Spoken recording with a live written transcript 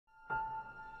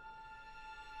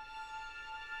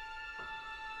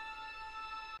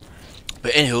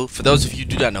But anywho, for those of you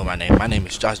who do not know my name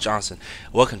is Josh Johnson.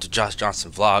 Welcome to Josh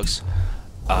Johnson Vlogs.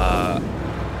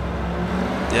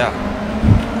 Yeah.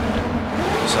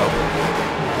 So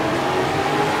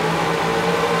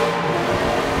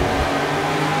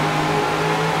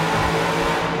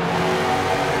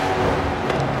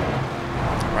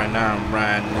right now I'm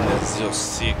riding in the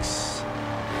 06.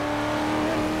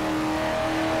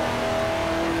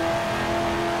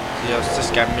 It's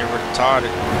just got me retarded.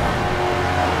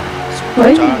 Where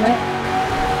are you at?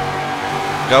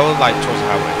 Go like towards the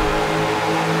highway.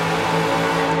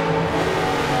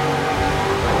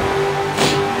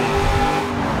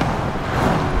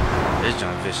 This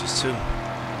John vicious too.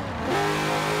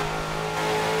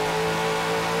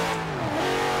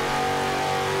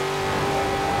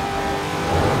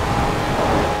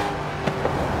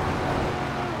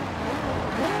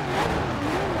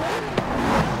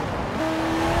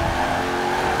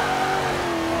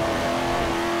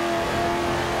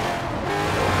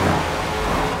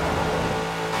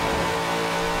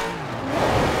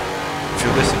 If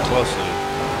you listen closely,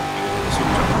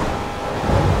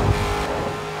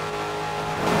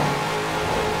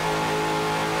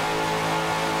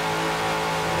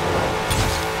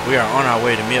 we are on our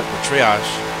way to meet up with Triage.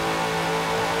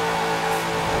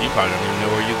 You probably don't even know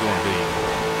where you're going, do you?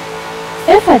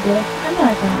 If I do, I'm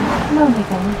not going. I'm only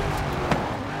going.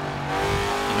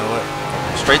 You know what?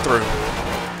 Straight through.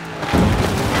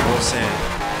 Full send.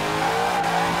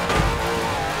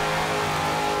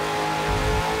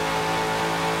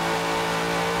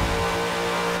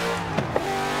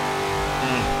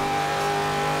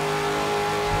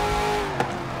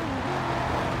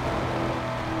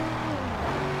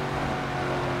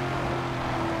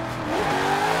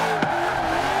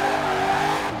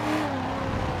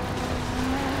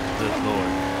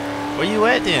 Where you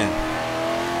at then?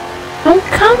 I'm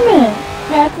coming.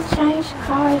 We have to change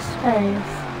cars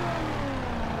first.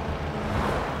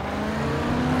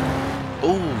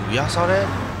 Ooh, y'all saw that?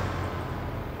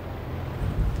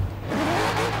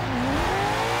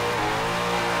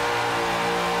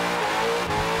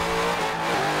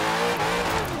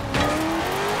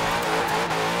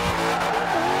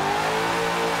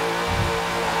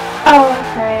 Oh, I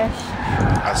crashed.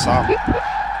 I saw.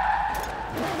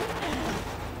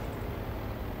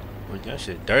 That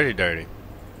shit dirty.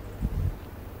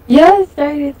 Yours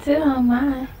dirty too on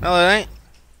mine. No, it ain't.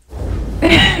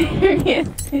 Yes,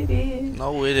 it is.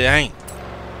 No, it ain't.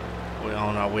 We're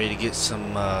on our way to get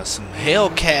some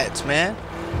Hellcats, man.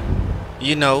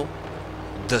 You know,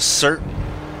 the cert.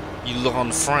 You look on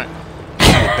the front,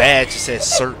 the badge, it says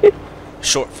cert,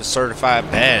 short for certified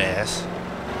badass.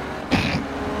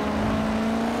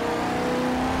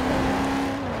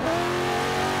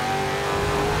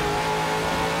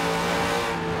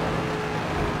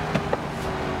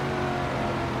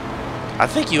 I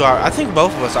think you are. I think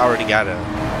both of us already got a.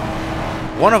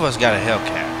 One of us got a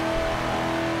Hellcat.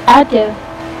 I do.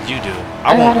 You do.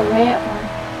 I got a red one.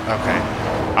 Okay.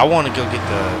 I want to go get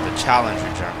the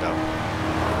Challenger junk though.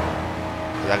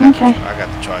 I got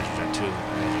the Charger junk too.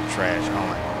 And it's trash. I don't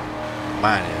like it.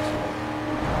 Mine is.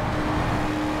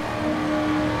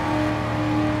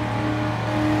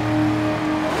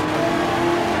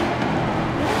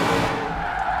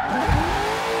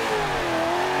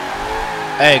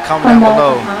 Hey, comment down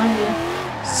below.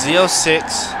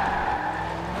 Z06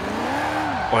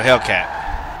 or Hellcat.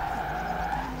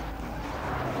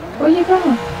 Where you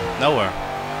going? Nowhere.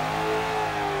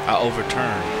 I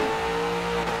overturned.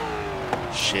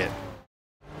 Shit.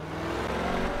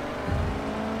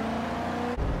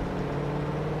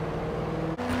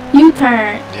 You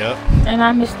turned. Yep. And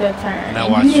I missed that turn. Now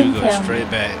watch you go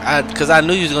straight back. Cause I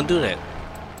knew you was gonna do that.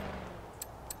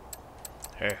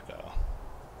 There you go.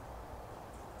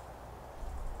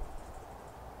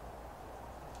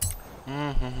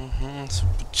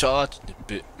 Supercharged a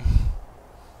bit.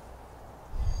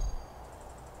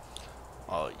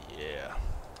 Oh yeah,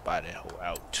 buy that hoe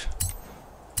out.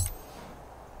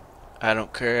 I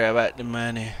don't care about the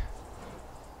money.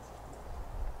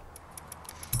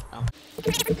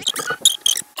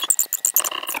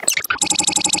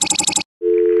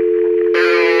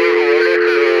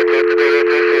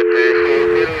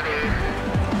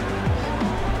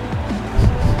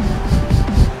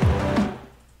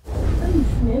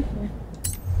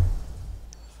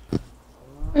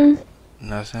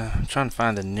 Nothing. I'm trying to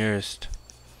find the nearest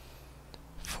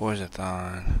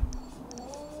Forza-thon.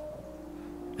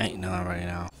 Ain't none right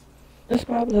now. There's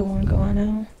probably one going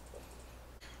on.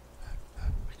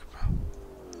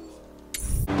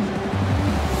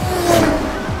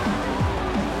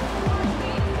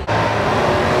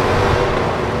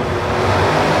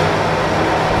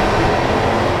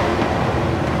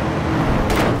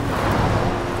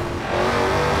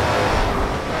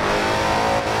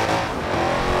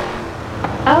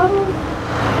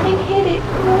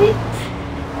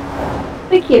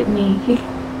 Look at me.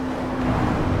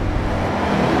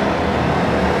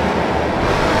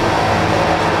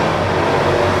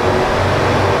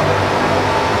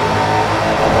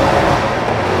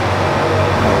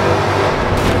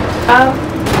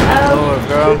 Lord,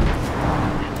 girl.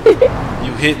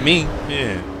 You hit me.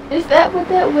 Yeah. Is that what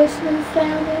that whistling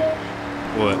sound is?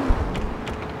 What?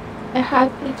 A high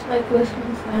pitch like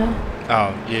whistling sound.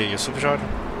 Oh, yeah, your supercharger?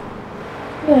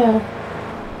 Yeah.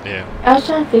 Yeah. I was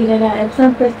trying to figure that out. If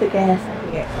some press the gas out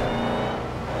here.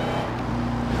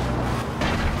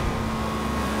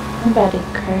 I'm about to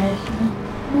crash.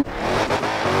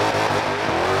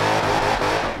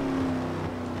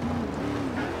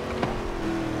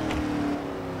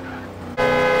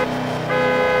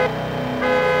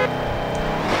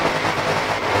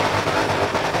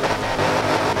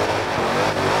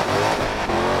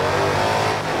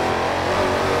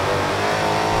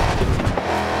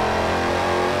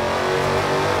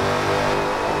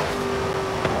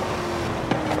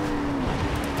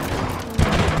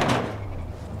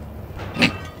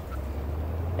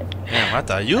 Damn, I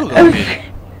thought you were gonna hit it.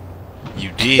 You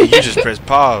did. You just pressed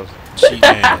pause. Cheat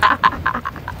man.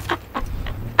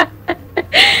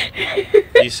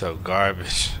 You so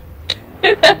garbage.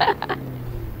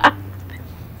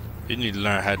 You need to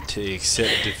learn how to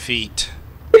accept defeat.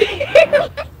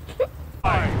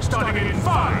 Starting in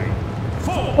 5,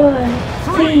 4,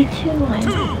 3, 2, 2,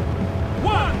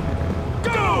 1,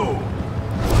 go!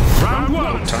 Round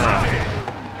 1, Turn around.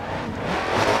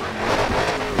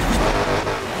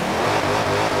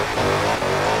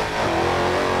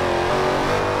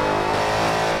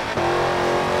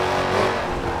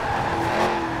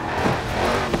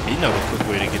 You know the quick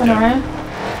way to get Turn there. around.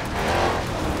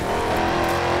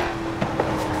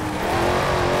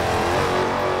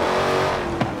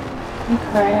 You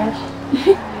crashed.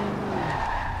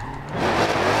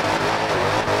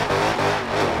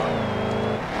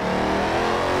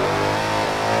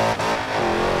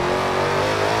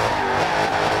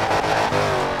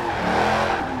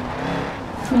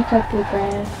 Sneak up through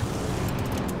grass.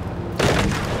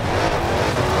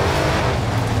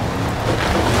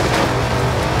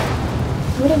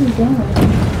 What are we doing?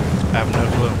 I have no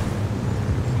clue.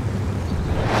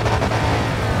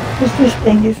 This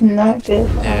thing is not good.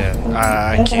 Yeah,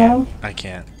 I can't. I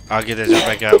can't. I'll get it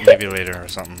back out maybe later or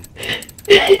something.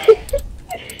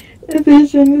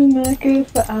 This thing is not good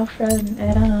for off-roading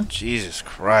at all. Jesus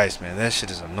Christ, man, that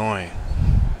shit is annoying.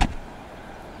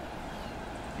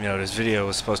 You know, this video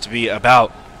was supposed to be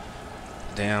about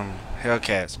damn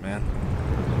Hellcats, man.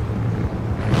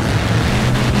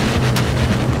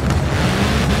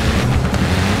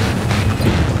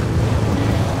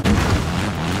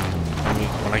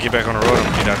 When I get back on the road, I'm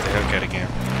gonna get out the Hellcat again.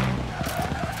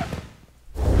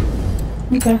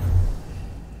 Okay.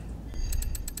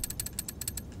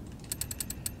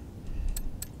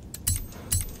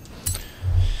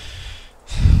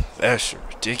 That's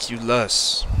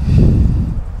ridiculous.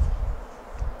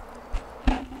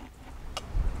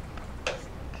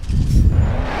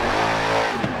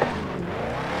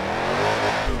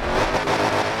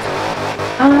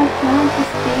 I found the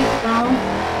speed wrong.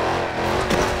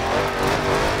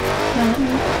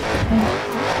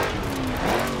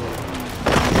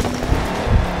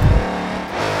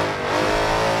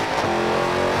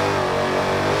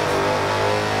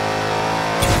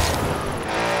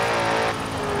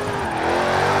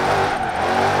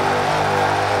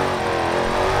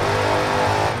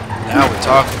 Now we're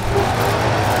talking.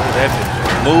 That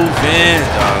bitch moving,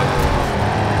 dog.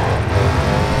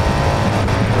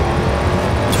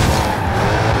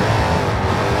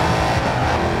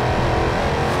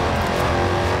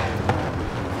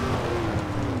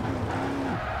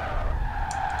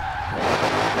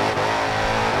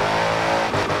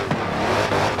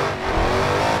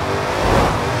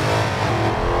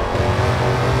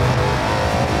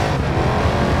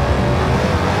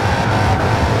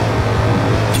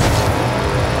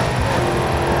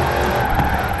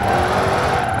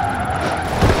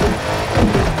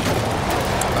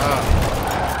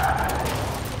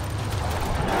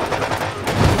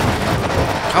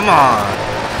 Come on.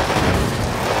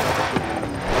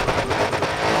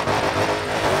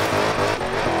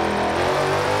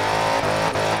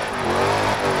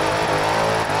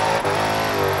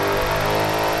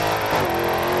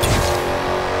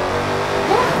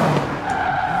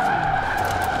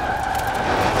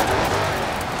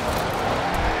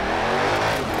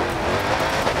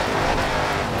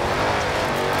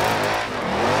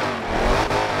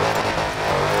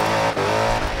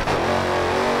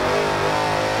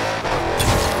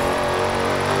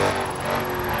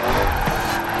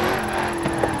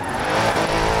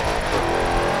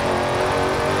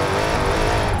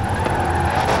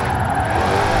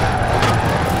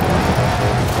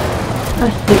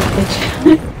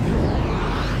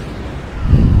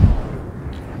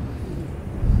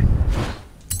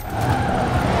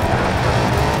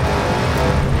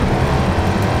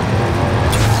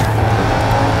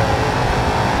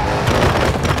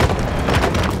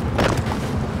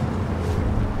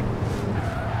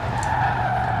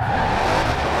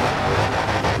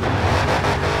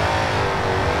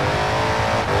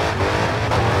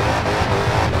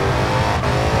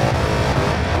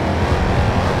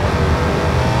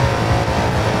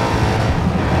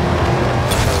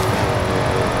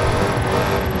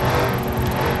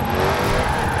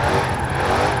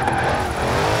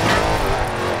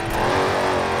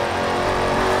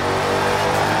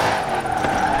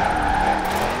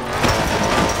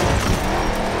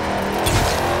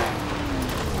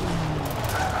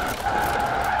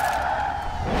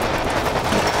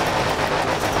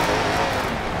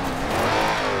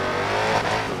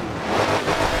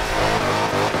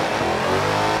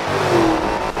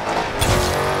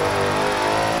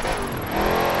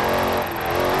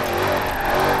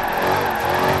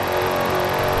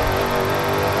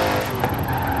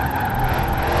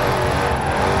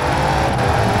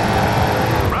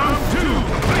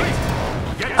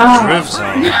 drift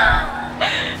zone.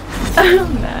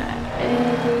 I'm not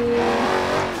ready.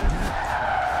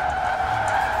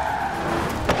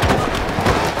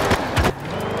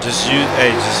 Just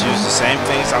use the same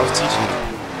things I was teaching you.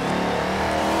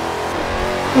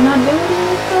 Can I do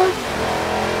this stuff?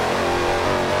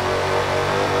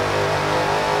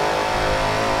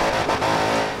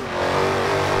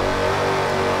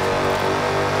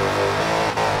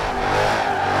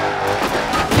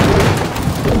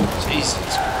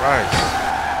 Jesus Christ.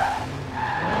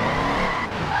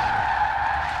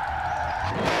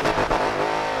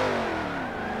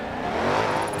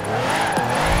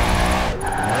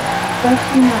 That's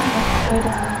not good.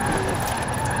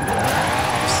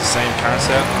 It's the same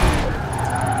concept,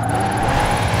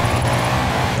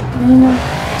 You know,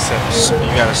 except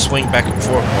you gotta swing back and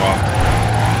forth more often.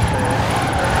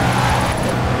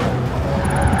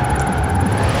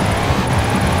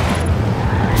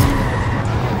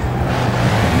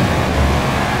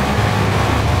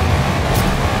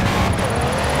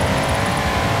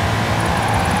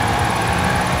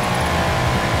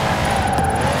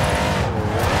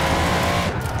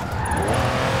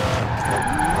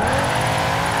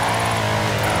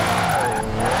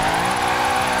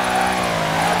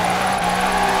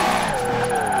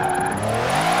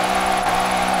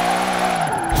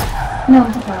 no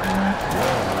problem.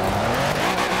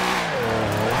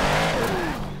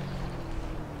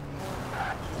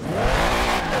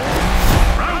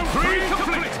 Round 3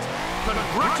 complete.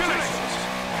 Congratulations.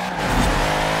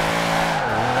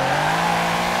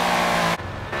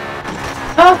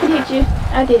 Oh, I could hit you.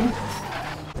 I didn't.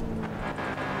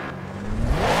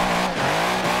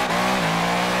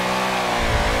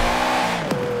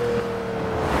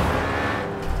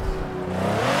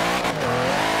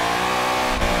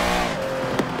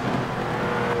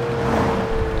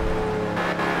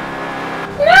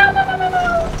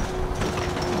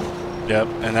 Yep,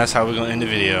 and that's how we're gonna end the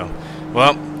video.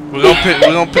 Well, we're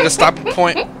gonna pick a stopping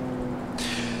point.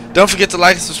 Don't forget to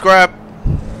like and subscribe.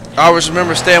 Always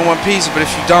remember, stay in one piece. But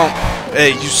if you don't,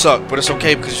 hey, you suck. But it's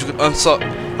okay because you can unsuck.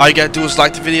 All you gotta do is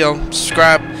like the video,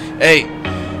 subscribe. Hey,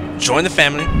 join the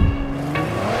family.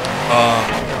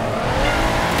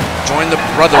 Join the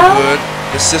brotherhood,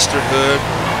 the sisterhood,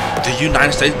 the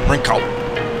United States Marine Corps.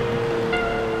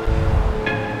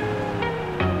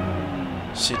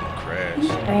 She didn't crash.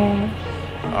 Bad.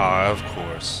 Oh, of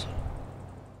course.